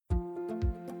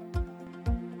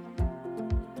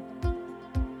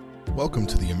Welcome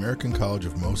to the American College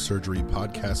of Mohs Surgery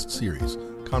podcast series,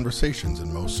 Conversations in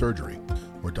Mohs Surgery,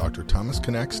 where Dr. Thomas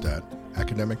Knackstadt,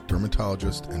 academic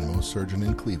dermatologist and Mohs surgeon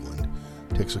in Cleveland,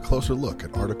 takes a closer look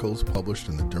at articles published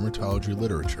in the dermatology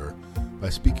literature by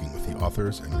speaking with the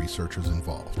authors and researchers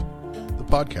involved. The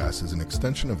podcast is an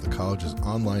extension of the college's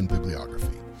online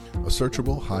bibliography, a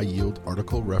searchable, high-yield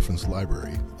article reference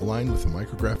library aligned with the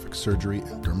micrographic surgery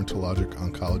and dermatologic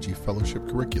oncology fellowship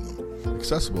curriculum,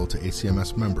 accessible to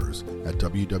ACMS members at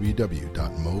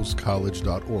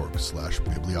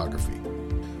www.mohscollege.org/bibliography.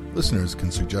 Listeners can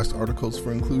suggest articles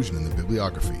for inclusion in the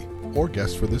bibliography or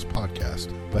guests for this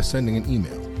podcast by sending an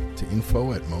email to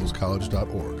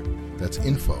info@mohscollege.org. That's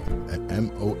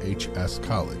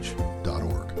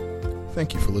info@mohscollege.org.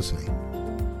 Thank you for listening.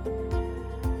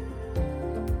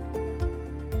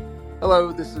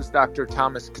 Hello, this is Dr.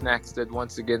 Thomas Knackstadt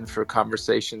once again for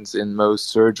Conversations in Mohs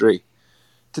Surgery.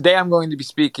 Today I'm going to be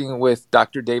speaking with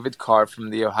Dr. David Carr from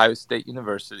The Ohio State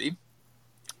University.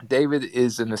 David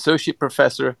is an associate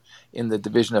professor in the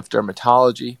Division of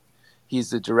Dermatology. He's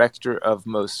the director of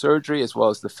Mohs Surgery as well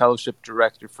as the fellowship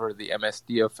director for the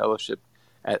MSDO Fellowship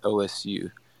at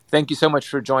OSU. Thank you so much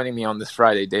for joining me on this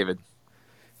Friday, David.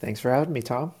 Thanks for having me,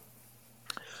 Tom.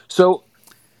 So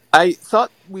I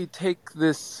thought we'd take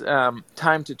this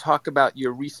time to talk about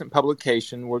your recent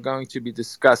publication. We're going to be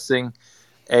discussing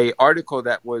an article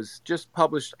that was just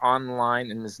published online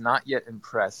and is not yet in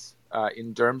press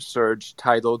in DermSurg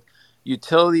titled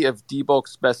Utility of Debulk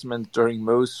Specimens During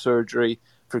Mohs Surgery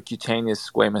for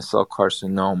Cutaneous Squamous Cell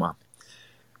Carcinoma.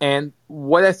 And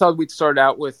what I thought we'd start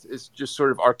out with is just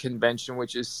sort of our convention,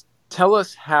 which is tell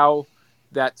us how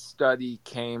that study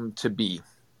came to be.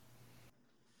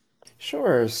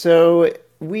 Sure. So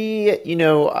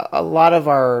a lot of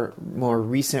our more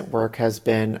recent work has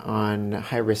been on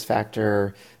high-risk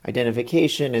factor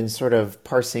identification and sort of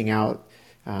parsing out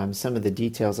some of the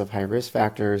details of high-risk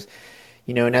factors.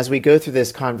 And as we go through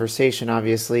this conversation,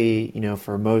 obviously,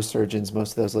 for most surgeons,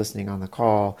 most of those listening on the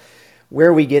call,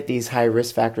 where we get these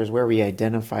high-risk factors, where we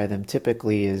identify them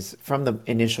typically is from the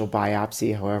initial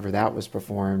biopsy, however that was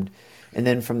performed, and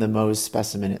then from the Mohs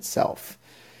specimen itself.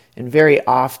 And very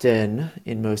often,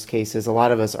 in most cases, a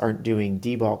lot of us aren't doing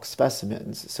debulk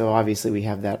specimens. So obviously we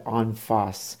have that en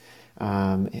face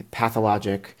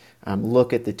pathologic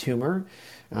look at the tumor.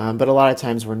 But a lot of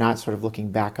times we're not sort of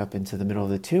looking back up into the middle of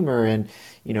the tumor. And,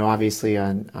 obviously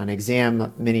on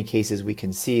exam, many cases we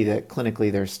can see that clinically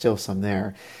there's still some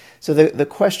there. So the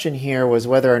question here was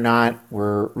whether or not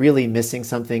we're really missing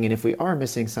something. And if we are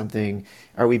missing something,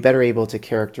 are we better able to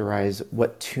characterize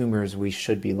what tumors we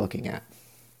should be looking at?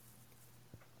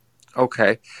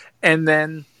 Okay. And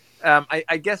then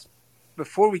I guess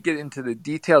before we get into the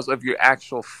details of your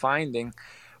actual finding,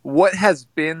 what has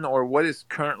been or what is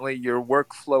currently your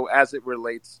workflow as it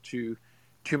relates to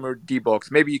tumor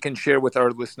debulks? Maybe you can share with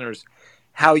our listeners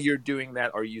how you're doing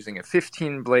that. Are you using a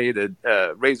 15-blade,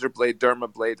 a razor blade,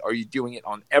 derma blade? Are you doing it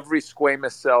on every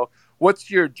squamous cell? What's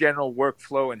your general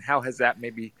workflow and how has that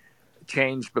maybe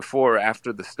changed before or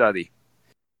after the study?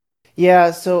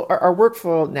 Yeah, so our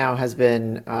workflow now has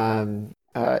been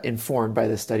informed by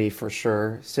the study for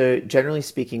sure. So generally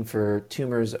speaking, for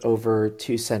tumors over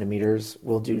 2 centimeters,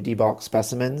 we'll do debulk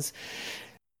specimens.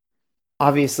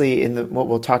 Obviously, what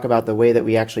we'll talk about the way that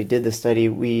we actually did the study,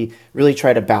 we really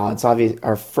try to balance. Obviously,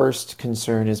 our first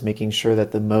concern is making sure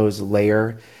that the Mohs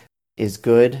layer is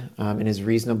good and is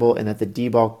reasonable, and that the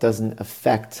debulk doesn't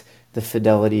affect the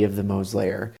fidelity of the Mohs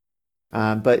layer.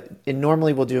 But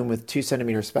normally we'll do them with 2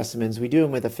 centimeter specimens. We do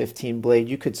them with a 15 blade.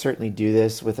 You could certainly do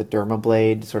this with a derma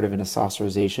blade, sort of in a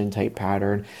saucerization type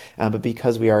pattern. But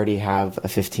because we already have a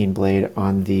 15 blade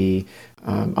on the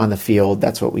field,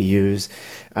 that's what we use.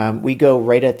 We go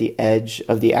right at the edge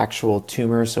of the actual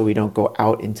tumor, so we don't go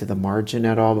out into the margin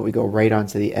at all, but we go right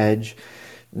onto the edge.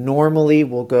 Normally,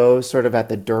 we'll go sort of at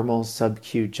the dermal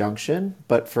sub-Q junction,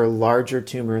 but for larger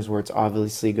tumors where it's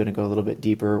obviously going to go a little bit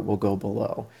deeper, we'll go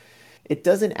below. It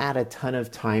doesn't add a ton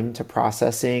of time to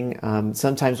processing.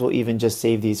 Sometimes we'll even just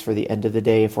save these for the end of the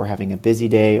day if we're having a busy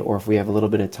day, or if we have a little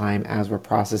bit of time as we're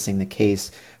processing the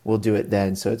case, we'll do it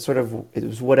then. So it's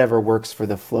whatever works for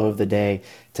the flow of the day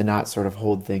to not sort of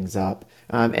hold things up.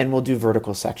 And we'll do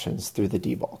vertical sections through the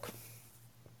debulk.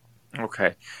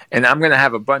 Okay. And I'm going to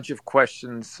have a bunch of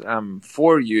questions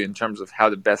for you in terms of how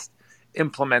to best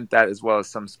implement that, as well as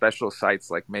some special sites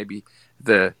like maybe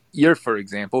the ear, for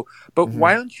example. But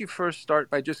why don't you first start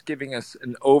by just giving us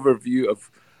an overview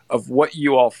of what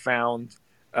you all found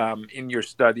in your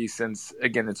study, since,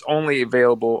 again, it's only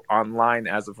available online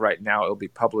as of right now. It'll be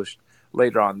published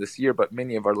later on this year, but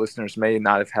many of our listeners may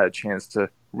not have had a chance to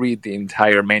read the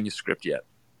entire manuscript yet.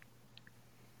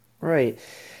 Right.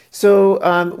 So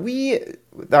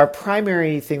our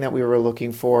primary thing that we were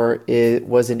looking for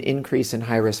was an increase in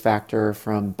high risk factor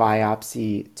from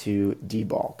biopsy to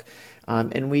debulk.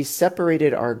 And we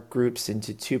separated our groups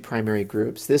into two primary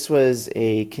groups. This was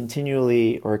a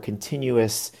continuous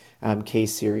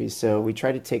case series. So we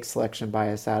tried to take selection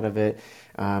bias out of it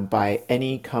by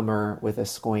any comer with a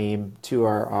squame to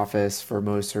our office for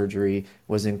Mohs surgery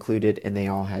was included, and they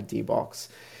all had debulks.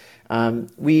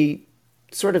 We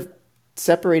sort of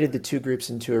separated the two groups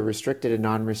into a restricted and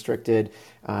non-restricted.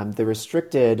 The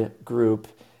restricted group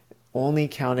only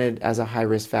counted as a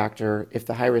high-risk factor if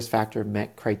the high-risk factor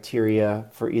met criteria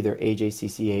for either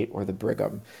AJCC8 or the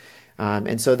Brigham.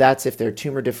 And so that's if their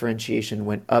tumor differentiation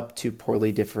went up to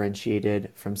poorly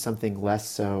differentiated from something less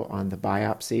so on the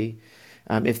biopsy.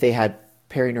 If they had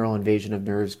perineural invasion of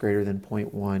nerves greater than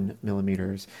 0.1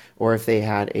 millimeters, or if they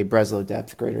had a Breslow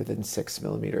depth greater than 6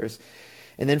 millimeters.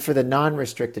 And then for the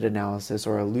non-restricted analysis,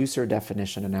 or a looser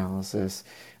definition analysis,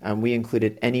 we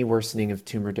included any worsening of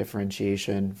tumor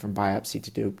differentiation from biopsy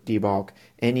to debulk,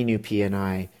 any new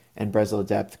PNI, and Breslow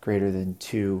depth greater than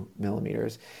 2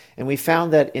 millimeters. And we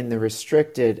found that in the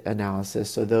restricted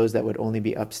analysis, so those that would only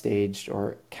be upstaged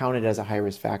or counted as a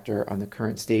high-risk factor on the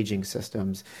current staging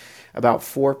systems, about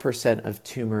 4% of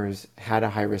tumors had a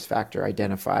high-risk factor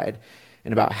identified.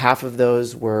 And about half of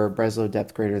those were Breslow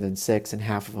depth greater than 6, and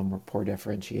half of them were poor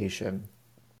differentiation.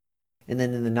 And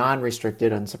then in the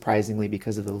non-restricted, unsurprisingly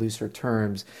because of the looser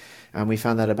terms, we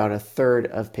found that about a third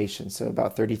of patients, so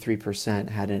about 33%,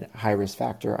 had a high-risk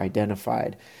factor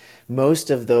identified. Most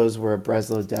of those were a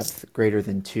Breslow depth greater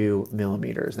than 2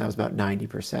 millimeters, and that was about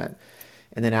 90%.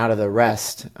 And then out of the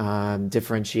rest,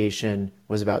 differentiation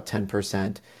was about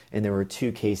 10%, and there were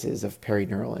 2 cases of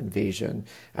perineural invasion.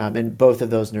 And both of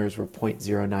those nerves were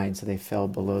 0.09, so they fell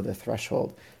below the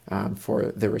threshold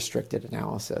for the restricted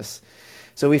analysis.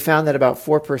 So we found that about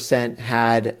 4%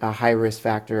 had a high risk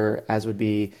factor, as would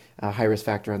be a high risk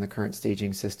factor on the current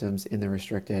staging systems in the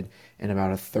restricted, and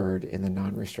about a third in the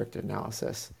non-restricted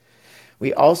analysis.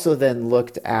 We also then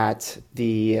looked at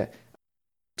the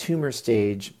tumor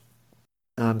stage,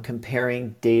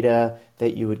 comparing data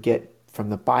that you would get from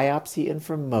the biopsy and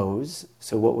from Mohs,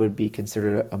 so what would be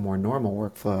considered a more normal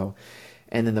workflow,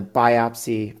 and then the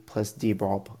biopsy plus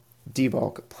debulk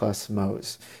plus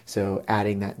Mohs, so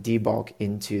adding that debulk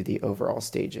into the overall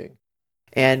staging.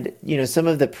 And some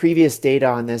of the previous data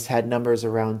on this had numbers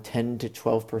around 10 to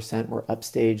 12% were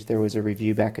upstaged. There was a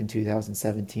review back in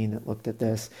 2017 that looked at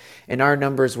this, and our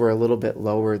numbers were a little bit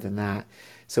lower than that.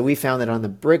 So we found that on the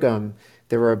Brigham,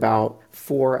 there were about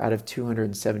 4 out of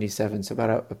 277, so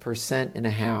about a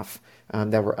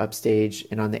 1.5% that were upstaged.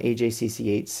 And on the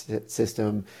AJCC8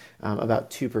 system, about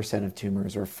 2% of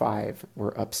tumors, or 5,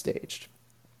 were upstaged.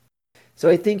 So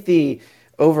I think the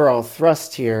overall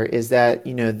thrust here is that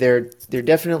there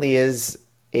definitely is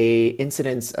a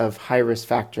incidence of high risk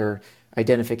factor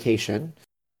identification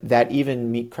that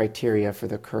even meet criteria for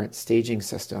the current staging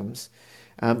systems,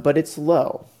 but it's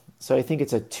low. So I think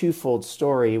it's a twofold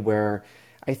story where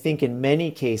I think in many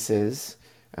cases,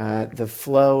 the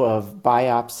flow of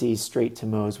biopsy straight to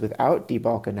Mohs without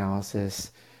debulk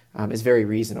analysis is very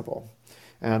reasonable.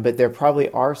 But there probably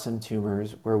are some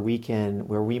tumors where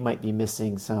we might be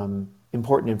missing some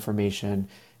important information,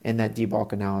 and that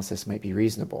debulk analysis might be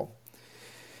reasonable.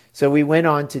 So we went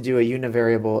on to do a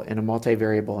univariable and a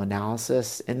multivariable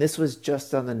analysis, and this was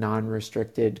just on the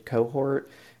non-restricted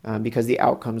cohort because the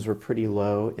outcomes were pretty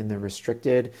low in the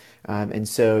restricted, and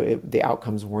so the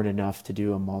outcomes weren't enough to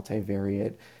do a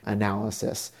multivariate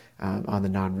analysis on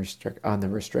the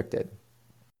restricted.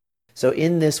 So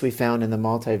in this, we found in the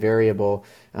multivariable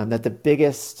that the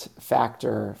biggest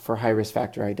factor for high-risk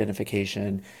factor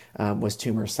identification was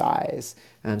tumor size.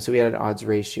 So we had an odds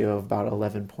ratio of about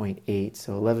 11.8,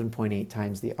 so 11.8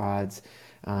 times the odds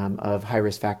of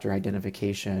high-risk factor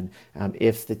identification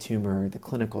if the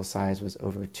clinical size was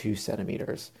over 2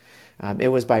 centimeters. It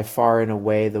was by far and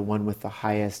away the one with the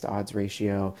highest odds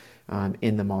ratio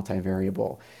in the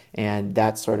multivariable. And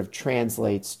that sort of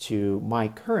translates to my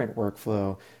current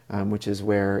workflow, which is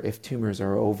where if tumors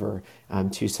are over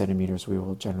 2 centimeters, we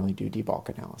will generally do debulk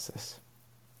analysis.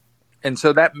 And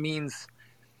so that means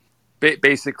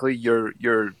basically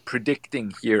you're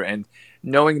predicting here, and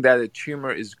knowing that a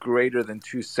tumor is greater than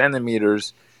 2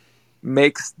 centimeters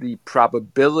makes the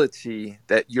probability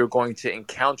that you're going to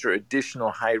encounter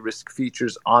additional high-risk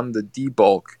features on the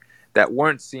debulk that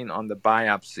weren't seen on the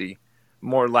biopsy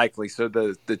more likely. So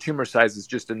the tumor size is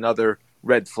just another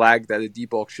red flag that a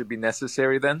debulk should be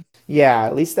necessary then? Yeah,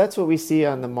 at least that's what we see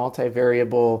on the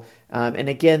multivariable. And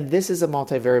again, this is a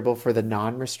multivariable for the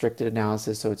non-restricted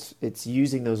analysis, so it's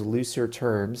using those looser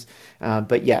terms.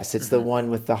 But yes, it's the Mm-hmm. one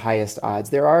with the highest odds.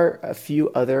 There are a few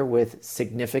other with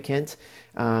significant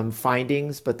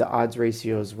findings, but the odds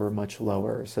ratios were much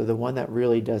lower. So the one that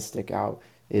really does stick out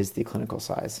is the clinical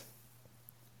size.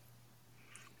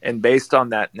 And based on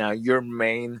that, now your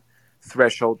main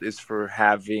threshold is for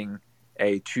having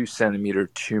a 2 centimeter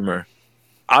tumor.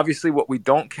 Obviously, what we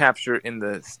don't capture in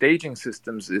the staging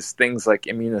systems is things like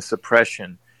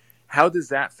immunosuppression. How does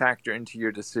that factor into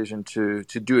your decision to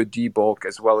do a debulk,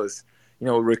 as well as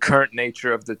recurrent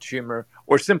nature of the tumor,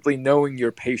 or simply knowing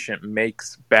your patient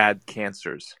makes bad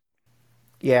cancers?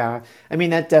 Yeah, I mean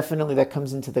that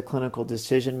comes into the clinical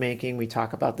decision making. We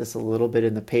talk about this a little bit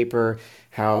in the paper,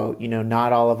 how,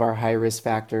 not all of our high risk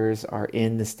factors are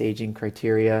in the staging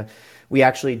criteria. We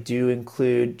actually do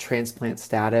include transplant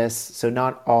status, so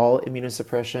not all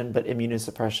immunosuppression, but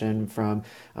immunosuppression from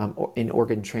in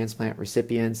organ transplant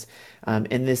recipients. And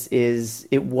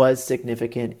it was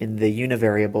significant in the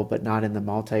univariable, but not in the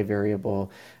multivariable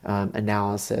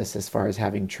analysis as far as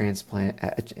having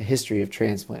a history of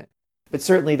transplant. But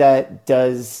certainly that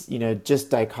does, just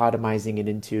dichotomizing it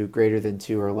into greater than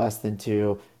two or less than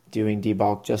two, doing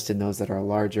debulk just in those that are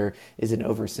larger is an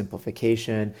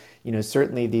oversimplification.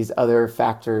 Certainly these other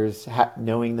factors,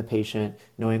 knowing the patient,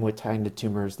 knowing what kind of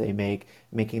tumors they make,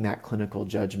 making that clinical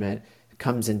judgment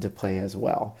comes into play as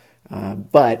well.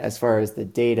 But as far as the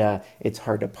data, it's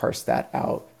hard to parse that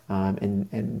out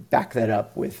and back that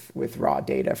up with raw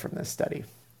data from this study.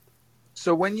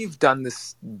 So when you've done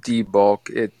this debulk,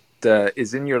 it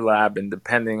is in your lab, and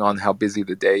depending on how busy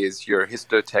the day is, your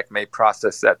histotech may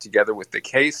process that together with the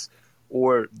case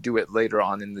or do it later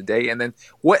on in the day. And then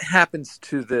what happens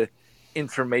to the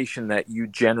information that you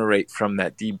generate from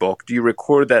that debulk? Do you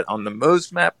record that on the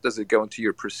Mohs map? Does it go into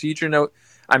your procedure note?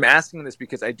 I'm asking this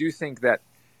because I do think that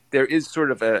there is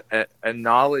sort of a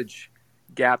knowledge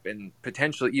gap and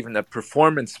potentially even a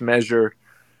performance measure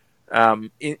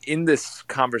in this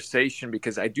conversation,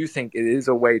 because I do think it is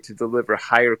a way to deliver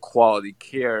higher quality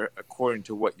care according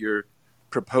to what you're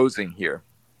proposing here.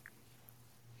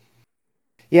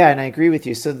 Yeah, and I agree with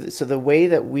you. So the way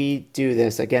that we do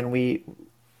this, again,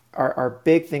 our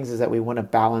big things is that we want to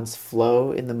balance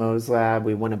flow in the Mohs lab.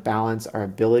 We want to balance our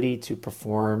ability to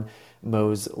perform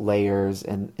Mohs layers.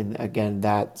 And again,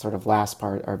 that sort of last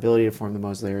part, our ability to form the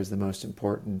Mohs layer is the most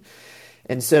important.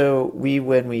 And so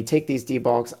when we take these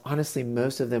debulks, honestly,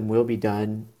 most of them will be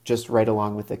done just right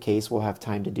along with the case. We'll have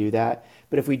time to do that.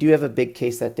 But if we do have a big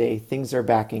case that day, things are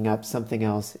backing up something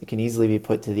else, it can easily be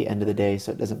put to the end of the day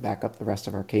so it doesn't back up the rest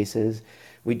of our cases.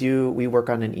 We work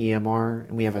on an EMR,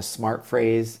 and we have a smart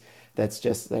phrase that's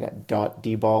just like a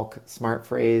 .debulk smart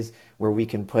phrase where we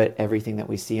can put everything that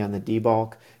we see on the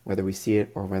debulk, whether we see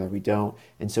it or whether we don't.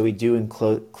 And so we do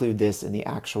include this in the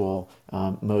actual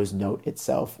Mohs note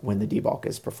itself when the debulk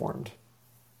is performed.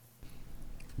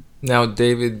 Now,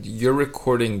 David, you're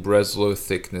recording Breslow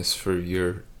thickness for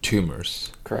your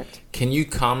tumors. Correct. Can you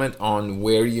comment on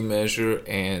where you measure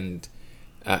and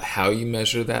how you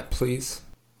measure that, please?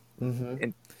 Mm-hmm.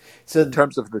 In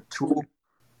terms of the tool?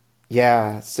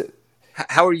 Yeah.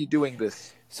 How are you doing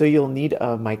this? So you'll need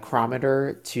a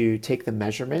micrometer to take the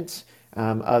measurement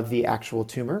of the actual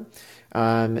tumor.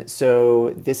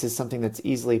 So this is something that's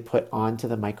easily put onto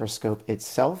the microscope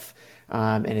itself,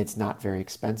 and it's not very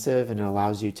expensive, and it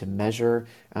allows you to measure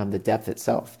the depth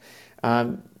itself.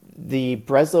 The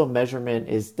Breslow measurement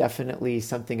is definitely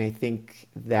something I think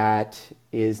that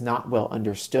is not well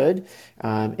understood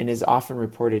and is often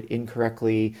reported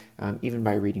incorrectly, even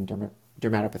by reading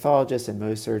dermatopathologists and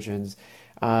Mohs surgeons.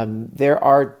 There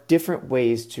are different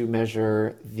ways to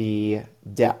measure the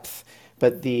depth,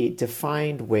 but the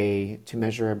defined way to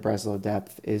measure a Breslow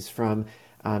depth is from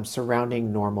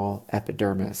surrounding normal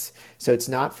epidermis. So it's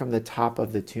not from the top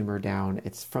of the tumor down,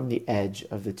 it's from the edge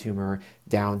of the tumor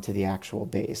down to the actual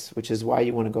base, which is why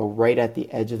you want to go right at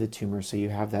the edge of the tumor so you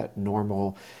have that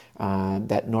normal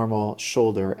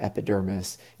shoulder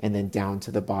epidermis and then down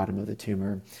to the bottom of the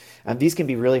tumor. These can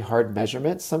be really hard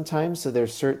measurements sometimes, so there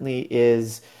certainly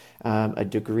is a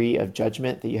degree of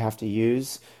judgment that you have to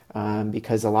use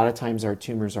because a lot of times our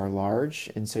tumors are large,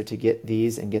 and so to get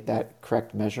these and get that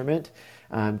correct measurement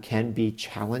can be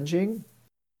challenging.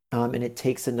 And it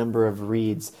takes a number of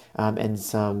reads and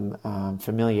some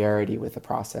familiarity with the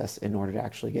process in order to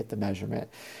actually get the measurement.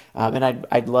 And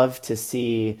I'd love to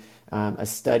see a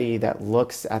study that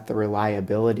looks at the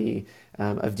reliability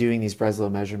of doing these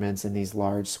Breslow measurements in these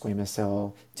large squamous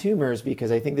cell tumors,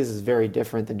 because I think this is very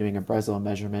different than doing a Breslow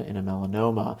measurement in a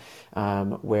melanoma,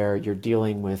 where you're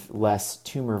dealing with less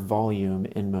tumor volume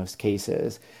in most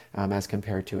cases as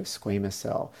compared to a squamous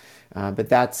cell. But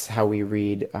that's how we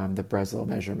read the Breslow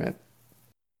measurement.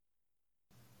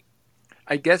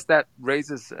 I guess that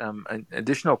raises an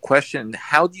additional question.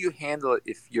 How do you handle it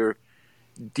if your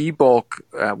debulk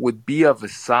would be of a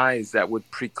size that would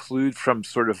preclude from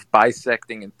sort of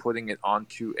bisecting and putting it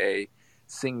onto a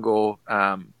single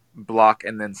block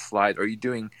and then slide? Are you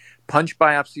doing punch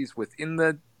biopsies within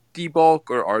the debulk,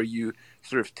 or are you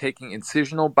sort of taking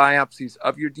incisional biopsies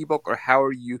of your debulk, or how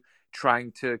are you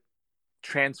trying to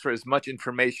transfer as much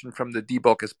information from the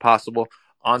debulk as possible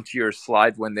onto your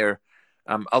slide when they're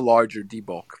a larger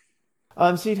debulk?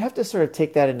 So you'd have to sort of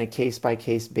take that in a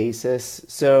case-by-case basis.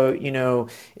 So,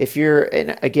 if you're,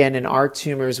 again, in our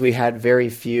tumors, we had very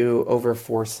few over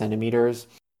 4 centimeters.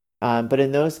 But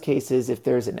in those cases, if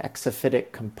there's an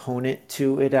exophytic component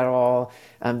to it at all,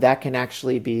 that can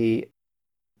actually be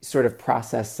sort of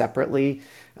processed separately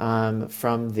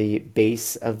from the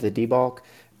base of the debulk,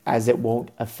 as it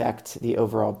won't affect the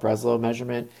overall Breslow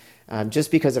measurement.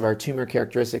 Just because of our tumor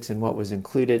characteristics and what was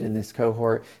included in this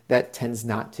cohort, that tends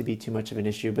not to be too much of an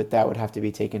issue, but that would have to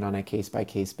be taken on a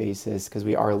case-by-case basis because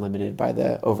we are limited by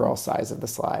the overall size of the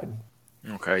slide.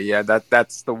 Okay, yeah,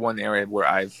 that's the one area where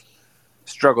I've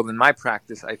struggled in my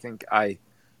practice. I think I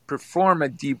perform a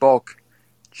debulk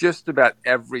just about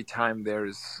every time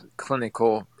there's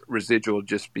clinical residual,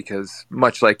 just because,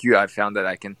 much like you, I've found that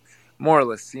I can more or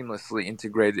less seamlessly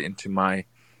integrate it into my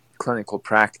clinical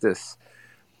practice.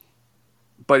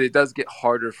 But it does get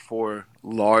harder for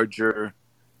larger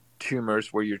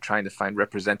tumors where you're trying to find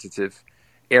representative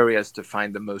areas to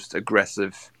find the most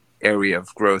aggressive area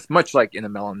of growth, much like in a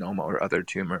melanoma or other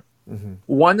tumor. Mm-hmm.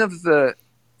 One of the,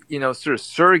 sort of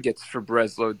surrogates for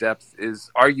Breslow depth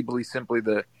is arguably simply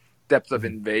the depth of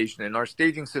invasion. And our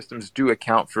staging systems do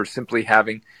account for simply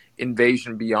having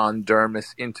invasion beyond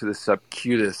dermis into the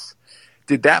subcutis.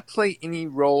 Did that play any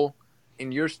role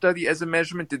in your study as a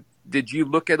measurement? Did you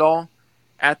look at all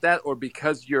at that, or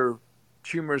because your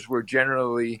tumors were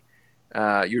generally,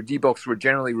 your debulks were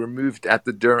generally removed at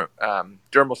the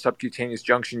dermal subcutaneous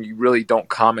junction, you really don't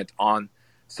comment on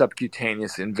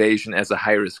subcutaneous invasion as a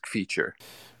high-risk feature?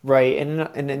 Right,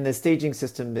 and in the staging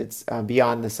system, it's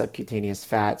beyond the subcutaneous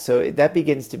fat. So that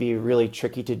begins to be really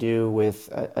tricky to do with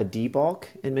a debulk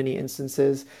in many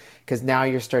instances, because now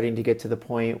you're starting to get to the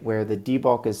point where the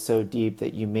debulk is so deep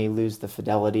that you may lose the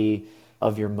fidelity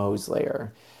of your Mohs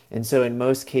layer. And so in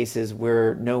most cases,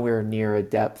 we're nowhere near a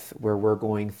depth where we're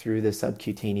going through the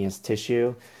subcutaneous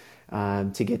tissue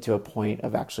to get to a point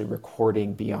of actually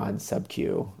recording beyond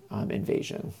subcu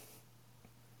invasion.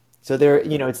 So there,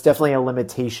 it's definitely a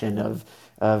limitation of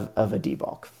a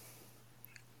debulk.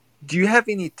 Do you have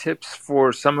any tips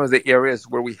for some of the areas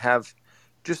where we have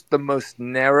just the most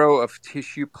narrow of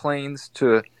tissue planes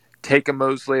to take a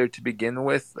Mohs layer to begin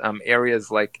with? Areas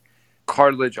like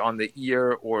cartilage on the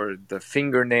ear or the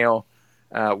fingernail,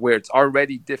 where it's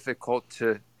already difficult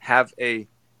to have a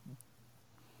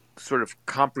sort of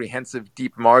comprehensive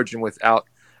deep margin without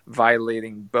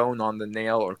violating bone on the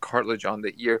nail or cartilage on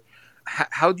the ear.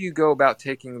 How do you go about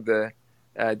taking the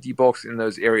debulks in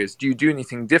those areas? Do you do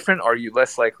anything different? Are you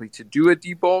less likely to do a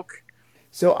debulk?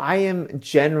 So I am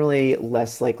generally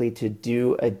less likely to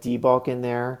do a debulk in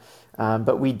there.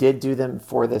 But we did do them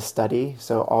for this study.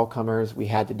 So all comers, we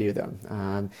had to do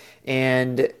them.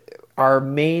 And our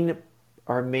main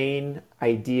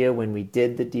idea when we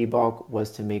did the debulk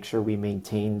was to make sure we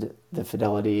maintained the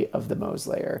fidelity of the Mohs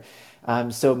layer.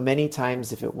 So many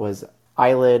times if it was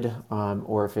eyelid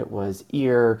or if it was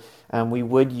ear, we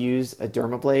would use a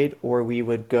dermablade or we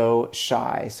would go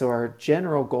shy. So our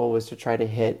general goal was to try to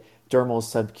hit dermal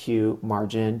subcu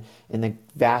margin. In the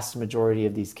vast majority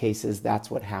of these cases,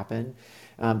 that's what happened.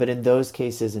 But in those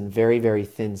cases, in very, very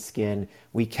thin skin,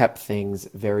 we kept things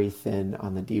very thin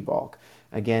on the debulk.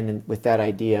 Again, with that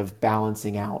idea of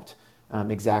balancing out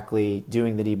exactly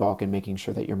doing the debulk and making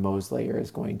sure that your Mohs layer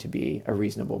is going to be a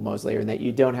reasonable Mohs layer and that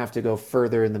you don't have to go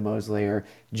further in the Mohs layer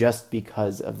just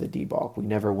because of the debulk. We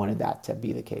never wanted that to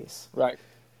be the case. Right.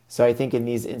 So I think in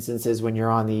these instances, when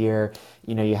you're on the ear,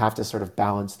 you have to sort of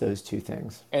balance those two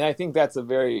things. And I think that's a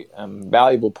very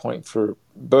valuable point for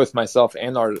both myself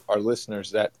and our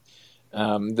listeners, that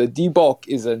the debulk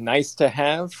is a nice to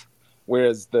have,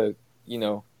 whereas the,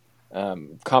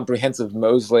 comprehensive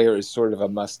Mohs layer is sort of a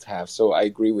must have. So I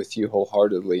agree with you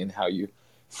wholeheartedly in how you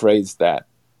phrased that.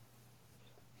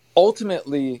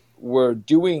 Ultimately, we're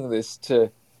doing this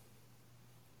to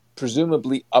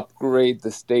presumably upgrade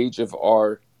the stage of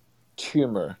our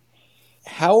tumor.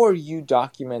 How are you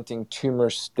documenting tumor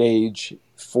stage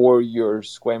for your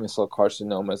squamous cell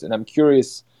carcinomas? And I'm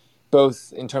curious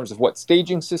both in terms of what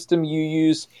staging system you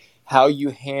use, how you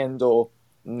handle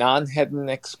non-head and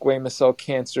neck squamous cell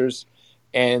cancers,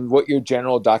 and what your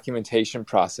general documentation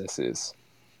process is.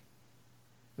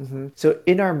 So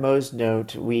in our Mohs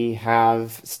note, we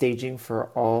have staging for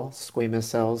all squamous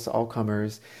cells, all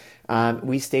comers.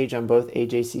 We stage on both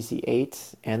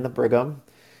AJCC8 and the Brigham.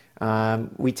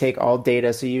 We take all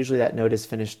data, so usually that note is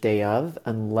finished day of,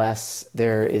 unless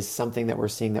there is something that we're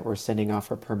seeing that we're sending off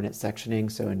for permanent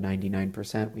sectioning. So in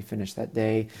 99%, we finish that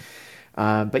day.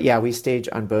 But yeah, we stage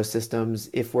on both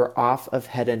systems. If we're off of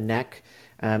head and neck,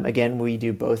 again, we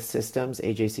do both systems,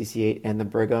 AJCC8 and the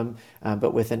Brigham,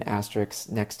 but with an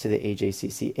asterisk next to the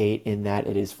AJCC8 in that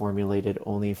it is formulated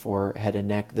only for head and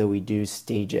neck, though we do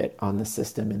stage it on the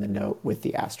system in the note with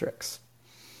the asterisk.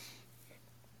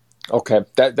 Okay,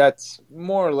 that's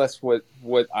more or less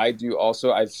what I do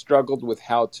also. I've struggled with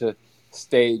how to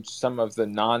stage some of the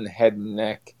non-head and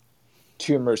neck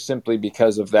tumors simply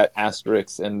because of that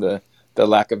asterisk and the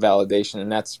lack of validation,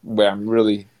 and that's where I'm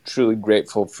really, truly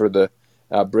grateful for the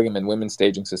Brigham and Women's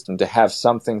staging system to have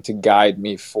something to guide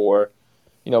me for,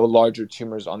 larger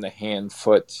tumors on the hand,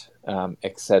 foot,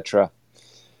 etc.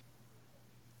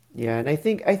 Yeah, and I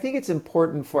think it's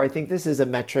important I think this is a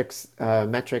metric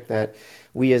that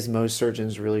we as Mohs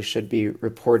surgeons really should be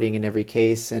reporting in every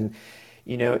case. And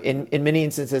in many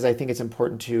instances, I think it's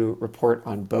important to report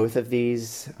on both of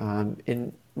these.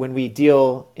 When we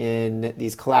deal in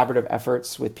these collaborative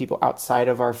efforts with people outside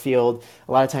of our field,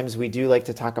 a lot of times we do like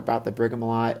to talk about the Brigham a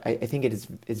lot. I think it's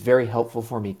very helpful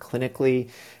for me clinically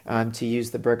to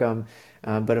use the Brigham.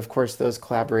 But of course, those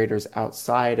collaborators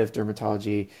outside of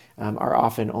dermatology are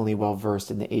often only well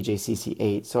versed in the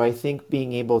AJCC8. So I think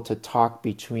being able to talk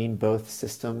between both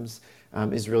systems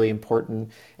is really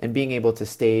important, and being able to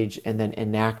stage and then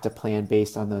enact a plan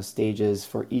based on those stages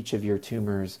for each of your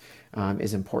tumors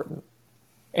is important.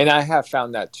 And I have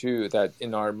found that too, that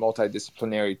in our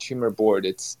multidisciplinary tumor board,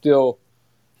 it's still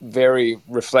very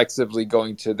reflexively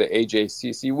going to the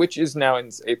AJCC, which is now in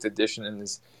its 8th edition and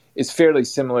is fairly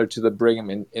similar to the Brigham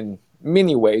in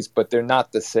many ways, but they're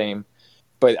not the same.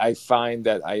 But I find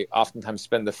that I oftentimes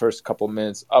spend the first couple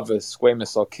minutes of a squamous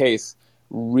cell case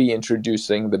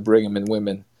reintroducing the Brigham and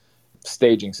Women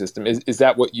staging system. Is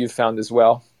that what you found as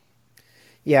well?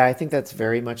 Yeah, I think that's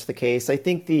very much the case. I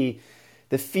think the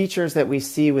features that we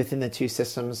see within the two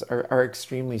systems are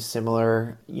extremely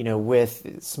similar,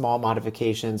 with small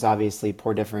modifications. Obviously,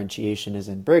 poor differentiation is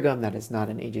in Brigham. That is not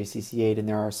in AJCC8, and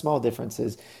there are small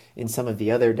differences in some of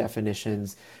the other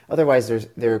definitions. Otherwise,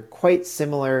 they're quite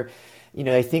similar.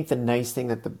 I think the nice thing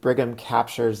that the Brigham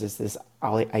captures is this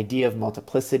idea of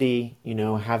multiplicity,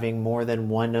 having more than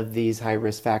one of these high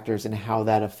risk factors and how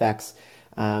that affects.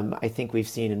 I think we've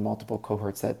seen in multiple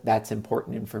cohorts that that's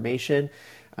important information.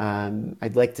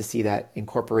 I'd like to see that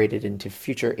incorporated into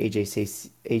future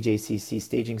AJCC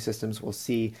staging systems. We'll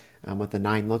see what the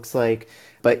 9 looks like.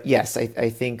 But yes, I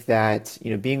think that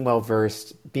being well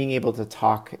versed, being able to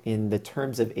talk in the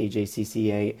terms of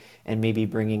AJCC8, and maybe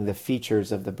bringing the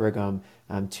features of the Brigham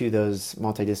to those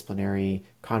multidisciplinary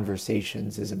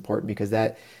conversations is important, because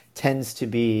that tends to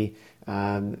be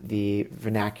the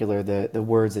vernacular, the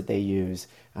words that they use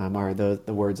are the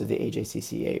words of the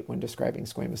AJCC8 when describing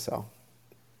squamous cell.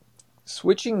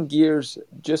 Switching gears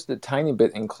just a tiny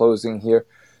bit in closing here,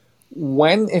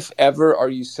 when, if ever, are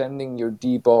you sending your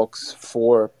debulks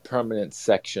for permanent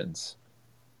sections?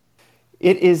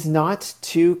 It is not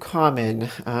too common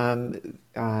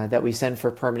that we send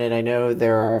for permanent. I know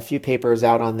there are a few papers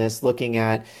out on this looking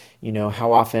at,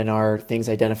 how often are things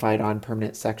identified on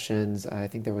permanent sections. I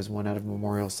think there was one out of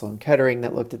Memorial Sloan Kettering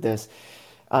that looked at this.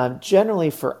 Generally,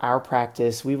 for our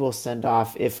practice, we will send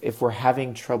off if we're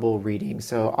having trouble reading.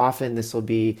 So often this will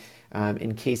be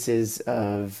in cases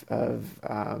of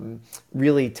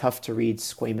really tough to read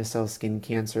squamous cell skin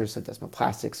cancer, so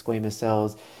desmoplastic squamous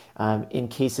cells. In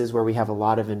cases where we have a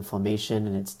lot of inflammation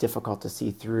and it's difficult to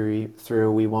see through,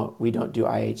 we don't do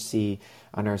IHC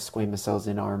on our squamous cells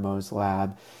in our Mohs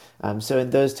lab. So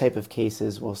in those type of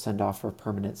cases, we'll send off for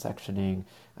permanent sectioning,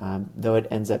 though it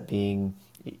ends up being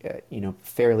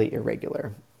fairly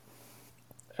irregular.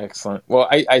 Excellent. Well,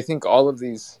 I think all of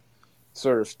these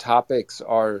sort of topics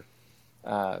are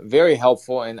very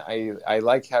helpful, and I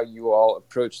like how you all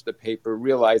approach the paper,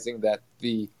 realizing that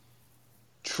the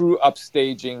true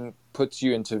upstaging puts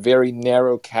you into very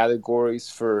narrow categories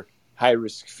for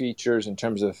high-risk features in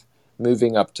terms of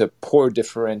moving up to poor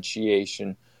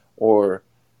differentiation or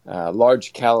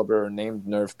large caliber named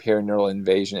nerve perineural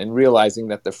invasion, and realizing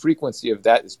that the frequency of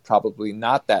that is probably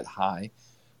not that high,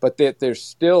 but that there's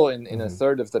still in a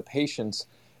third of the patients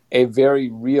a very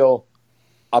real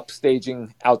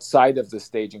upstaging outside of the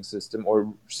staging system,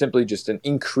 or simply just an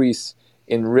increase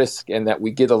in risk, and that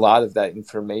we get a lot of that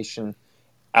information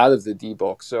out of the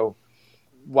debulk. So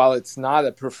while it's not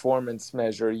a performance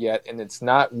measure yet, and it's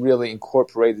not really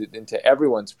incorporated into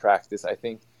everyone's practice, I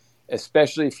think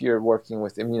especially if you're working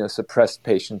with immunosuppressed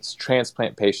patients,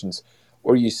 transplant patients,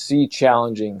 or you see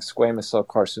challenging squamous cell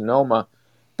carcinoma,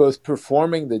 both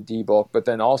performing the debulk, but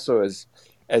then also,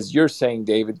 as you're saying,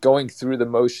 David, going through the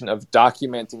motion of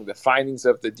documenting the findings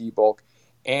of the debulk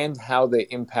and how they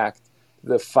impact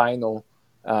the final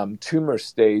tumor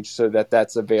stage, so that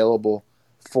that's available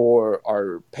for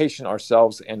our patient,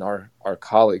 ourselves, and our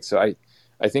colleagues. So I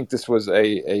think this was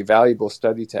a valuable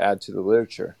study to add to the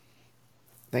literature.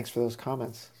 Thanks for those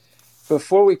comments.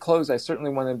 Before we close, I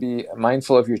certainly want to be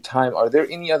mindful of your time. Are there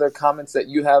any other comments that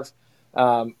you have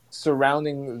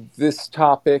surrounding this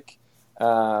topic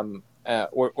or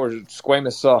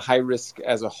squamous cell high risk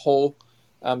as a whole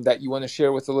that you want to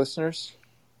share with the listeners?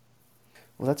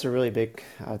 Well, that's a really big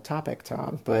topic,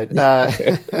 Tom. But no,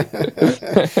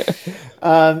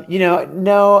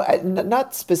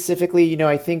 not specifically.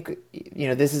 I think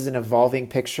this is an evolving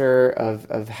picture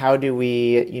of how do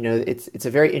we. It's a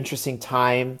very interesting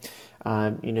time.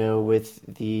 With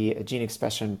the gene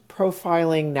expression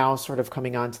profiling now sort of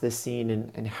coming onto the scene,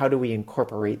 and how do we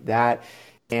incorporate that,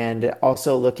 and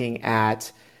also looking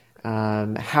at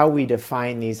how we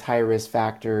define these high-risk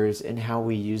factors and how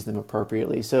we use them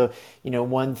appropriately. So,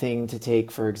 one thing to take,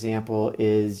 for example,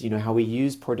 is, how we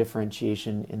use pore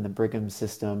differentiation in the Brigham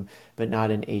system, but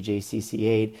not in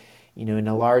AJCC8. In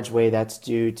a large way, that's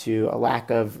due to a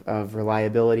lack of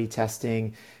reliability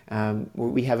testing.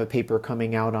 We have a paper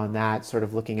coming out on that, sort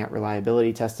of looking at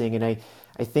reliability testing. And I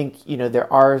think,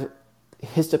 there are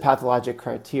histopathologic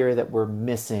criteria that we're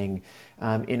missing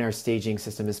in our staging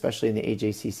system, especially in the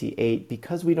AJCC8,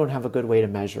 because we don't have a good way to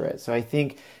measure it. So I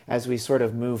think as we sort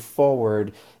of move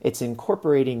forward, it's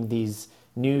incorporating these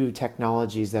new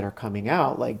technologies that are coming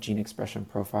out, like gene expression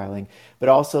profiling, but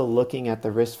also looking at the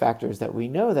risk factors that we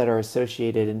know that are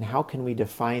associated, and how can we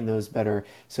define those better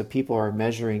so people are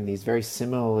measuring these very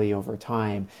similarly over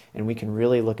time, and we can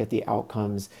really look at the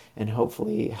outcomes and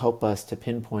hopefully help us to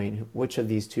pinpoint which of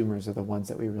these tumors are the ones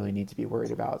that we really need to be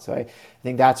worried about. So I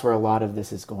think that's where a lot of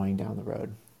this is going down the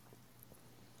road.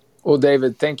 Well,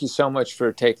 David, thank you so much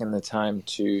for taking the time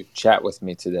to chat with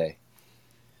me today.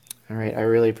 All right. I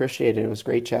really appreciate it. It was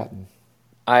great chatting.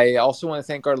 I also want to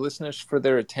thank our listeners for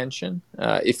their attention.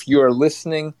 If you are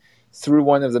listening through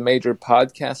one of the major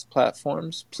podcast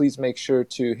platforms, please make sure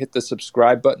to hit the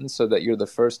subscribe button so that you're the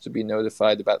first to be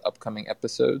notified about upcoming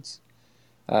episodes.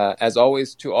 As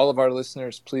always, to all of our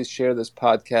listeners, please share this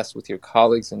podcast with your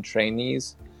colleagues and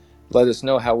trainees. Let us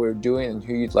know how we're doing and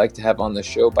who you'd like to have on the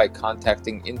show by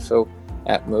contacting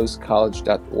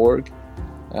info@mohscollege.org.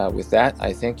 With that,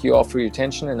 I thank you all for your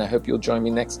attention, and I hope you'll join me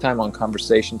next time on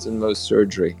Conversations in Mohs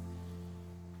Surgery.